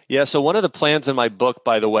 Yeah, so one of the plans in my book,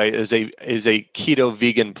 by the way, is a keto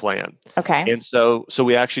vegan plan. Okay. And so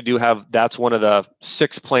we actually do have, that's one of the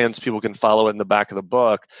 6 plans people can follow in the back of the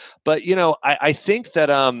book. But I think that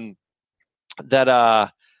I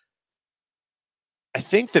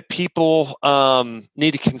think that people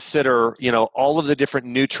need to consider, all of the different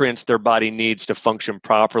nutrients their body needs to function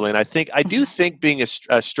properly. And I do think being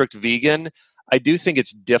a strict vegan, I do think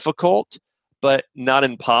it's difficult, but not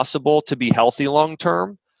impossible to be healthy long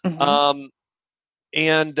term. Can you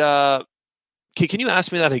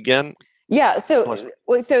ask me that again? Yeah. So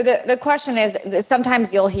the question is,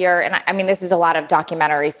 sometimes you'll hear, and I mean, this is a lot of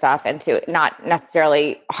documentary stuff into not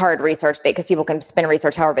necessarily hard research because people can spin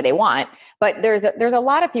research however they want. But there's a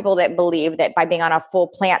lot of people that believe that by being on a full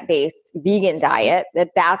plant-based vegan diet,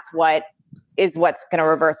 that's what's going to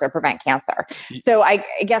reverse or prevent cancer. So I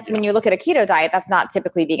guess when you look at a keto diet, that's not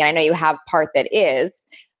typically vegan. I know you have part that is.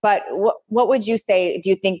 But what would you say? Do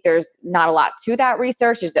you think there's not a lot to that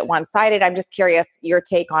research? Is it one-sided? I'm just curious your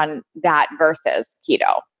take on that versus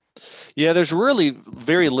keto. Yeah, there's really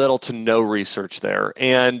very little to no research there.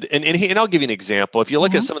 And I'll give you an example. If you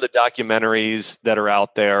look at some of the documentaries that are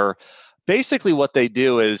out there, basically what they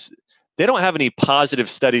do is they don't have any positive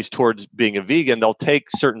studies towards being a vegan. They'll take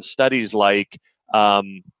certain studies like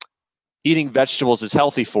eating vegetables is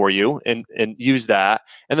healthy for you, and use that.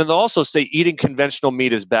 And then they'll also say eating conventional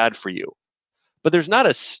meat is bad for you. But there's not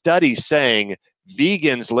a study saying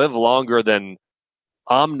vegans live longer than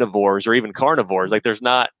omnivores or even carnivores. Like there's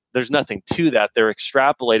nothing to that. They're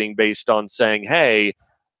extrapolating based on saying, hey,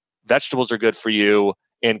 vegetables are good for you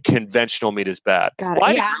and conventional meat is bad. Got Well, it.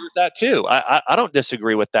 I Yeah. agree with that too. I don't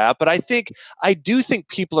disagree with that, but I do think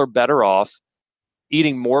people are better off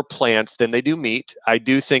eating more plants than they do meat. I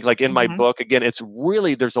do think, like in my Hmm. book, again, it's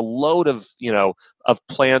really, there's a load of, of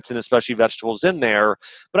plants and especially vegetables in there.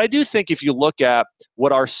 But I do think if you look at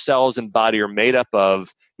what our cells and body are made up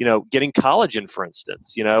of, getting collagen, for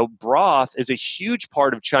instance, broth is a huge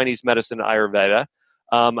part of Chinese medicine and Ayurveda,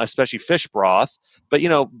 especially fish broth. But,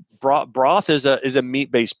 broth is a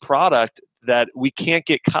meat-based product that we can't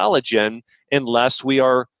get collagen unless we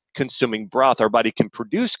are consuming broth. Our body can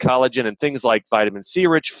produce collagen and things like vitamin C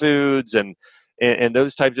rich foods and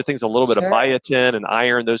those types of things. A little bit of Sure. biotin and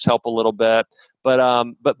iron; those help a little bit. But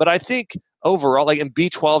I think overall, like, and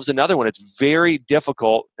B12 is another one. It's very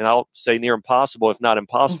difficult, and I'll say near impossible, if not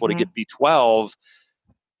impossible, to Hmm. get B12.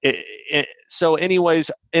 So,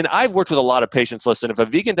 anyways, and I've worked with a lot of patients. Listen, if a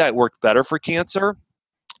vegan diet worked better for cancer,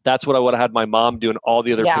 that's what I would have had my mom do and all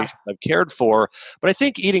the other Yeah. patients I've cared for. But I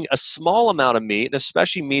think eating a small amount of meat, and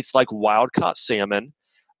especially meats like wild caught salmon,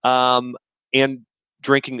 um, and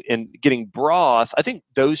drinking and getting broth, I think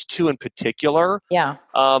those two in particular Yeah.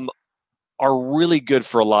 um, are really good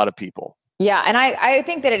for a lot of people. Yeah, and I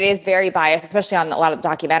think that it is very biased, especially on a lot of the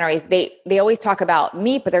documentaries. They always talk about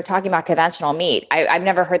meat, but they're talking about conventional meat. I've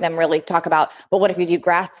never heard them really talk about, but what if you do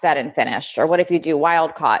grass fed and finished, or what if you do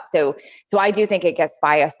wild caught? So I do think it gets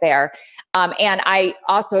biased there. And I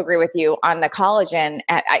also agree with you on the collagen.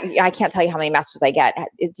 I can't tell you how many messages I get.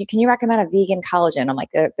 Can you recommend a vegan collagen? I'm like,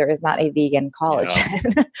 there is not a vegan Yeah.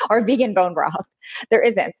 collagen or vegan bone broth. There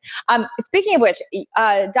isn't. Speaking of which,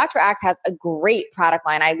 Dr. Axe has a great product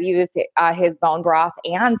line. I've used his bone broth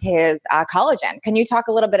and his collagen. Can you talk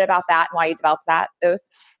a little bit about that and why you developed those?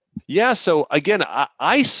 Yeah. So again,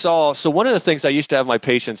 I saw. So one of the things I used to have my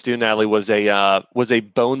patients do, Natalie, was a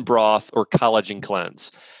bone broth or collagen cleanse,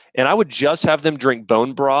 and I would just have them drink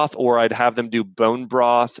bone broth, or I'd have them do bone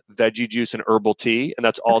broth, veggie juice, and herbal tea, and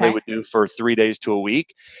that's all they Okay. would do for 3 days to a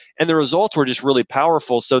week, and the results were just really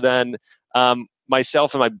powerful. So then,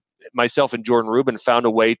 myself and Jordan Rubin found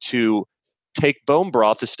a way to take bone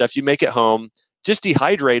broth, the stuff you make at home, just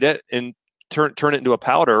dehydrate it and turn it into a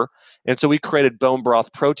powder. And so we created bone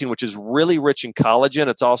broth protein, which is really rich in collagen.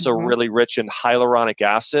 It's also Hmm. really rich in hyaluronic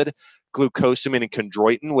acid, glucosamine, and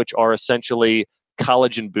chondroitin, which are essentially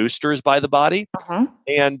collagen boosters by the body. Uh-huh.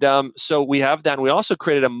 And so we have that. And we also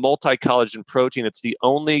created a multi collagen protein. It's the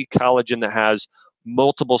only collagen that has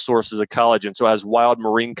multiple sources of collagen. So it has wild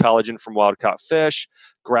marine collagen from wild caught fish,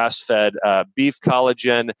 grass fed beef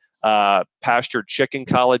collagen, pastured chicken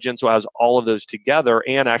collagen. So it has all of those together,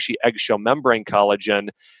 and actually eggshell membrane collagen.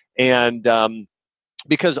 And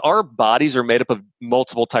because our bodies are made up of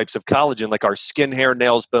multiple types of collagen, like our skin, hair,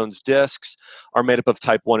 nails, bones, discs are made up of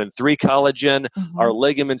type 1 and 3 collagen. Our Hmm.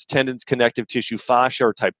 ligaments, tendons, connective tissue, fascia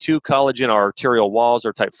are type 2 collagen. Our arterial walls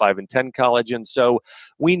are type 5 and 10 collagen. So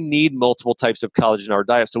we need multiple types of collagen in our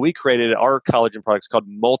diet. So we created our collagen products called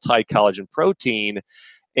multi-collagen protein,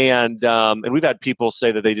 and we've had people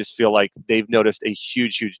say that they just feel like they've noticed a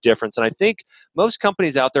huge difference. And I think most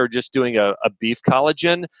companies out there are just doing a beef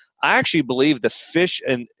collagen. I actually believe the fish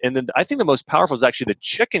and then I think the most powerful is actually the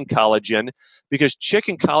chicken collagen, because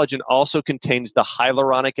chicken collagen also contains the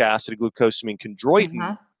hyaluronic acid, glucosamine, chondroitin,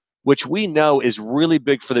 Hmm. which we know is really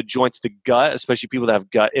big for the joints, the gut, especially people that have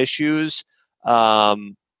gut issues.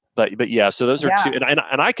 But yeah, so those are two, Yeah.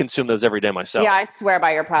 and I consume those every day Yeah, myself. I swear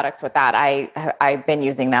by your products with that. I've been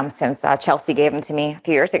using them since Chelsea gave them to me a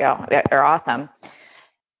few years ago. They're awesome.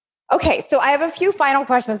 Okay, so I have a few final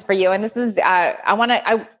questions for you, and this is I want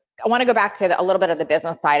to go back to a little bit of the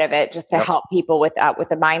business side of it, just to Yep. help people with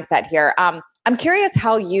the mindset here. I'm curious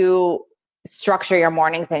how you structure your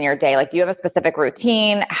mornings and your day. Like, do you have a specific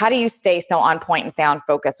routine? How do you stay so on point and stay on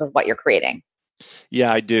focus with what you're creating?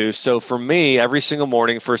 Yeah, I do. So for me, every single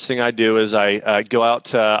morning, first thing I do is I go out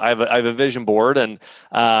to, I have a vision board, and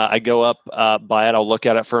I go up by it. I'll look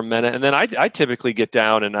at it for a minute. And then I typically get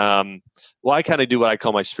down and, well, I kind of do what I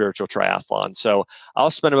call my spiritual triathlon. So I'll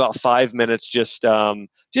spend about 5 minutes just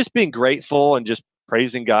being grateful and just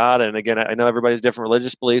praising God. And again, I know everybody's different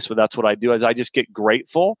religious beliefs, but that's what I do is I just get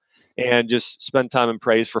grateful and just spend time in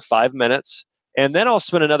praise for 5 minutes. And then I'll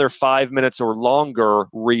spend another 5 minutes or longer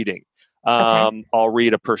reading. Okay. I'll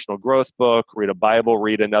read a personal growth book, read a Bible,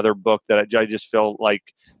 read another book that I just feel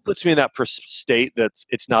like puts me in that state that's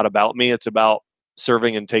it's not about me, it's about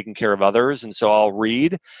serving and taking care of others. And so I'll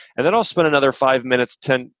read, and then I'll spend another 5 minutes,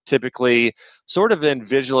 typically sort of in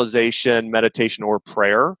visualization, meditation, or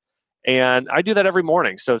prayer. And I do that every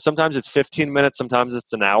morning. So sometimes it's 15 minutes, sometimes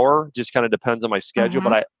it's an hour, just kind of depends on my schedule,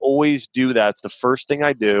 but I always do that. It's the first thing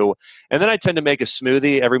I do. And then I tend to make a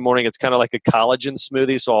smoothie every morning. It's kind of like a collagen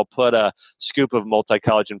smoothie. So I'll put a scoop of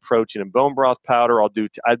multi-collagen protein and bone broth powder. I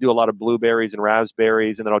do a lot of blueberries and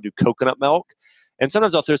raspberries, and then I'll do coconut milk. And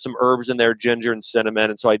sometimes I'll throw some herbs in there, ginger and cinnamon.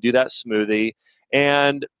 And so I do that smoothie.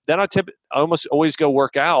 And then I almost always go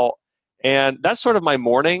work out. And that's sort of my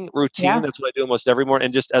morning routine. Yeah. That's what I do almost every morning.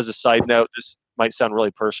 And just as a side note, this might sound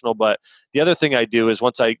really personal, but the other thing I do is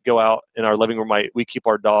once I go out in our living room, we keep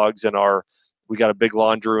our dogs in we got a big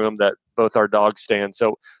laundry room that both our dogs stay in.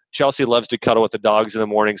 So Chelsea loves to cuddle with the dogs in the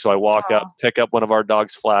morning. So I walk up, pick up one of our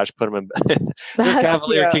dogs, Flash, put him in bed. They're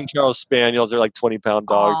Cavalier cute. King Charles Spaniels. They're like 20-pound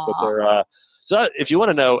dogs, but they're, so if you want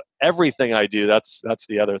to know everything I do, that's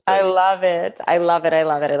the other thing. I love it. I love it. I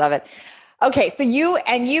love it. I love it. Okay. So you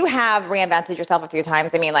have reinvented yourself a few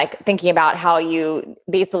times. I mean, like thinking about how you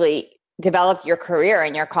basically developed your career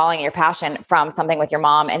and your calling and your passion from something with your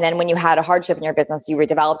mom. And then when you had a hardship in your business, you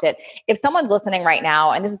redeveloped it. If someone's listening right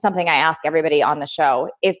now, and this is something I ask everybody on the show,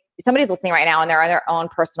 if somebody's listening right now and they're on their own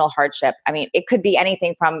personal hardship, I mean, it could be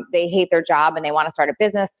anything from they hate their job and they want to start a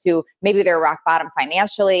business to maybe they're rock bottom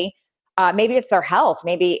financially. Maybe it's their health.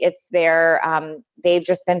 Maybe it's they've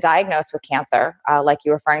just been diagnosed with cancer, like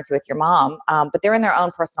you were referring to with your mom, but they're in their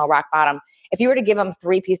own personal rock bottom. If you were to give them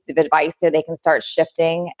 3 pieces of advice so they can start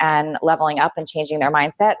shifting and leveling up and changing their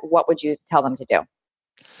mindset, what would you tell them to do?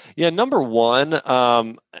 Yeah, number one,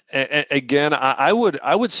 again, I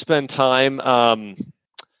would spend time.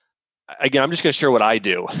 Again, I'm just going to share what I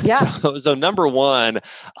do. Yeah. So number one,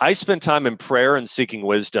 I spend time in prayer and seeking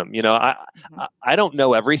wisdom. I don't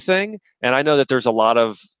know everything, and I know that there's a lot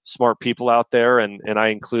of smart people out there, and I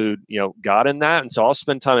include, God in that. And so I'll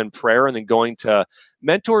spend time in prayer and then going to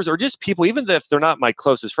mentors or just people, even if they're not my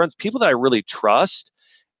closest friends, people that I really trust,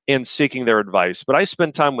 and seeking their advice. But I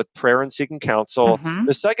spend time with prayer and seeking counsel.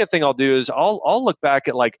 The second thing I'll do is I'll look back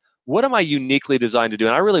at what am I uniquely designed to do?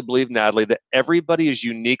 And I really believe, Natalie, that everybody is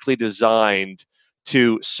uniquely designed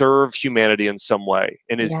to serve humanity in some way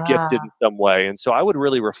and is gifted in some way. And so I would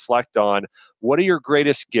really reflect on what are your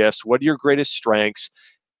greatest gifts? What are your greatest strengths?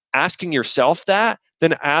 Asking yourself that,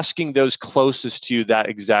 then asking those closest to you that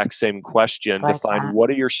exact same question to find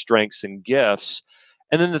what are your strengths and gifts.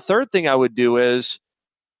 And then the third thing I would do is,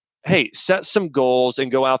 hey, set some goals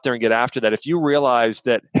and go out there and get after that. If you realize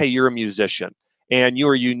that, hey, you're a musician, and you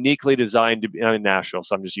are uniquely designed to be, I'm in Nashville,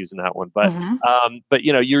 so I'm just using that one. But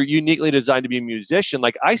you're uniquely designed to be a musician.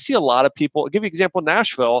 Like I see a lot of people, I'll give you an example in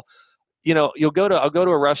Nashville, I'll go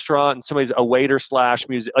to a restaurant and somebody's a waiter /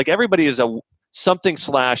 music. Like everybody is a something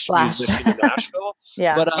 / musician in Nashville.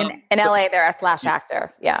 Yeah. But, in LA, they're a /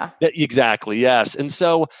 actor. Yeah. Exactly. Yes. And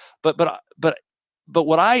so, but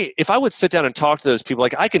if I would sit down and talk to those people,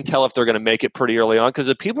 like I can tell if they're going to make it pretty early on, because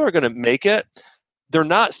the people who are going to make it, they're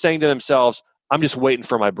not saying to themselves, I'm just waiting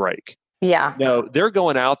for my break. Yeah. No, they're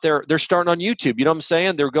going out there. They're starting on YouTube. You know what I'm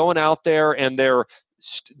saying? They're going out there and they're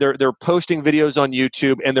posting videos on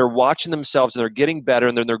YouTube and they're watching themselves and they're getting better.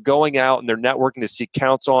 And then they're going out and they're networking to seek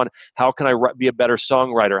counsel on how can I be a better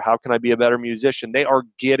songwriter? How can I be a better musician? They are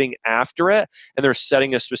getting after it and they're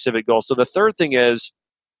setting a specific goal. So the third thing is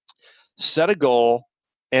set a goal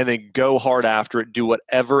and then go hard after it. Do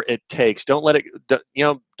whatever it takes. Don't let it,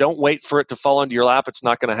 don't wait for it to fall into your lap. It's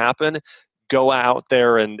not going to happen. Go out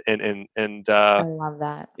there and I love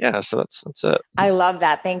that. Yeah, so that's it. I love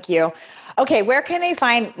that. Thank you. Okay, where can they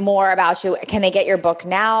find more about you? Can they get your book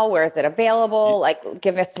now? Where is it available? Like,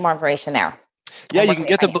 give us some more information there. Yeah, you can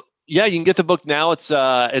get the book. Yeah, you can get the book now. It's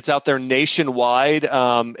out there nationwide.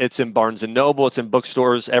 It's in Barnes & Noble. It's in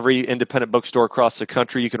bookstores, every independent bookstore across the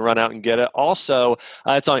country. You can run out and get it. Also,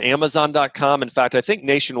 it's on Amazon.com. In fact, I think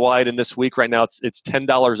nationwide in this week right now, it's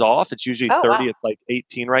 $10 off. It's usually $30. Wow. It's like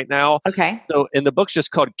 $18 right now. Okay. So, and the book's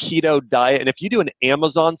just called Keto Diet. And if you do an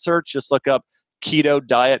Amazon search, just look up Keto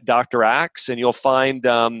Diet Dr. Axe, and you'll find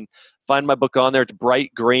my book on there. It's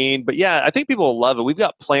bright green. But yeah, I think people will love it. We've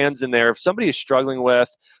got plans in there. If somebody is struggling with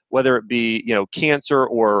whether it be, cancer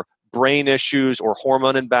or brain issues or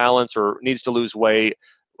hormone imbalance or needs to lose weight,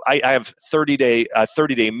 I have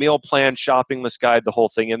 30-day meal plan, shopping list guide, the whole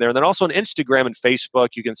thing in there. And then also on Instagram and Facebook,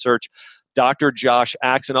 you can search Dr. Josh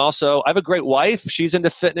Axe. And also, I have a great wife. She's into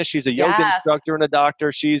fitness. She's a yoga instructor and a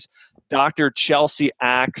doctor. She's Dr. Chelsea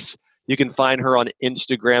Axe. You can find her on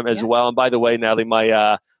Instagram as well. And by the way, Natalie,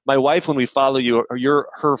 my wife, when we follow you,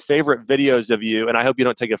 her favorite videos of you, and I hope you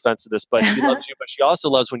don't take offense to this, but she loves you, but she also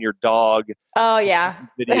loves when your dog Oh yeah,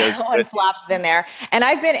 videos one flops in there. And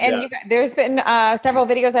I've been, and there's been several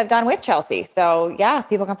videos I've done with Chelsea. So yeah,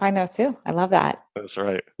 people can find those too. I love that. That's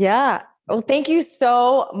right. Yeah. Well, thank you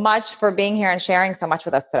so much for being here and sharing so much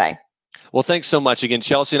with us today. Well, thanks so much again.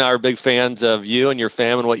 Chelsea and I are big fans of you and your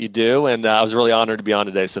fam and what you do. And I was really honored to be on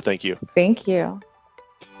today. So thank you. Thank you.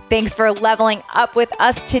 Thanks for leveling up with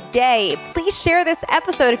us today. Please share this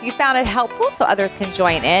episode if you found it helpful so others can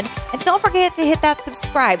join in. And don't forget to hit that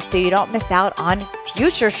subscribe so you don't miss out on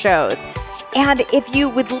future shows. And if you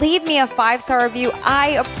would leave me a 5-star review, I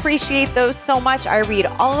appreciate those so much. I read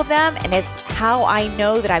all of them, and it's how I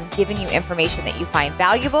know that I'm giving you information that you find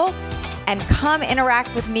valuable. And come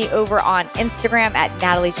interact with me over on Instagram at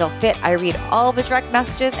NatalieJillFit. I read all the direct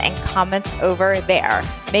messages and comments over there.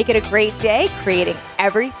 Make it a great day, creating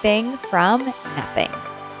everything from nothing.